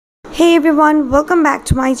Hey everyone, welcome back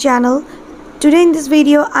to my channel. Today in this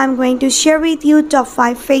video, I'm going to share with you top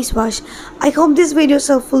 5 face wash. I hope this video is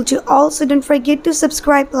helpful to all, so don't forget to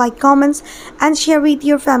subscribe, like, comments and share with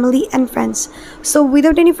your family and friends. So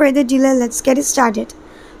without any further delay, let's get it started.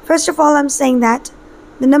 First of all, I'm saying that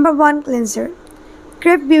the number 1 cleanser,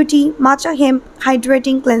 Crave Beauty Matcha Hemp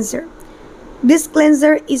Hydrating Cleanser. This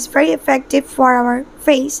cleanser is very effective for our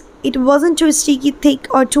face. It wasn't too sticky, thick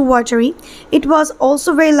or too watery. It was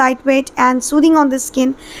also very lightweight and soothing on the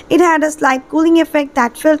skin. It had a slight cooling effect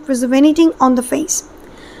that felt rejuvenating on the face.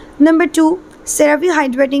 Number 2. CeraVe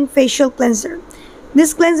Hydrating Facial Cleanser.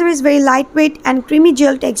 This cleanser is very lightweight and creamy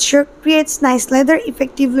gel texture, creates nice lather,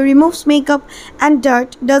 effectively removes makeup and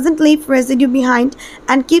dirt, doesn't leave residue behind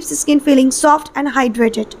and keeps the skin feeling soft and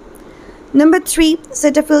hydrated. Number 3.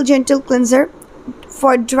 Cetaphil Gentle Cleanser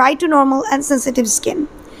for dry to normal and sensitive skin.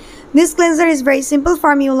 This cleanser is very simple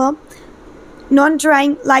formula,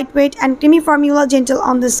 non-drying, lightweight and creamy formula, gentle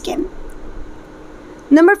on the skin.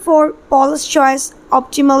 Number 4. Paula's Choice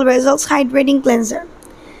Optimal Results Hydrating Cleanser.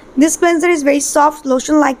 This cleanser is very soft,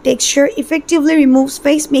 lotion-like texture, effectively removes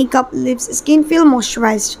face makeup, leaves skin feel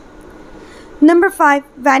moisturized. Number 5.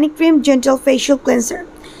 Vanicream Gentle Facial Cleanser.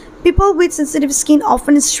 People with sensitive skin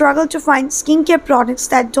often struggle to find skincare products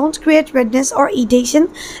that don't create redness or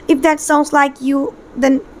irritation. If that sounds like you,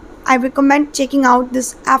 then I recommend checking out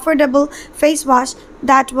this affordable face wash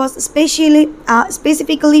that was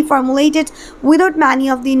specifically formulated without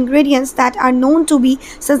many of the ingredients that are known to be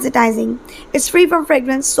sensitizing. It's free from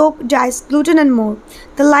fragrance, soap, dyes, gluten and more.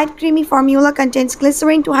 The light creamy formula contains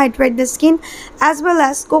glycerin to hydrate the skin as well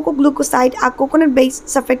as cocoa glucoside, a coconut-based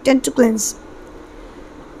surfactant to cleanse.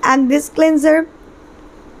 And this cleanser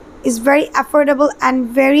is very affordable and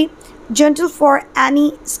very gentle for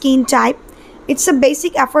any skin type. It's a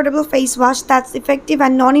basic affordable face wash that's effective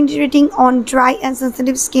and non-irritating on dry and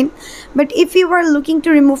sensitive skin. But if you are looking to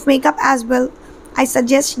remove makeup as well, I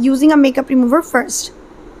suggest using a makeup remover first.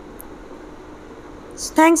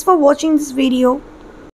 So thanks for watching this video.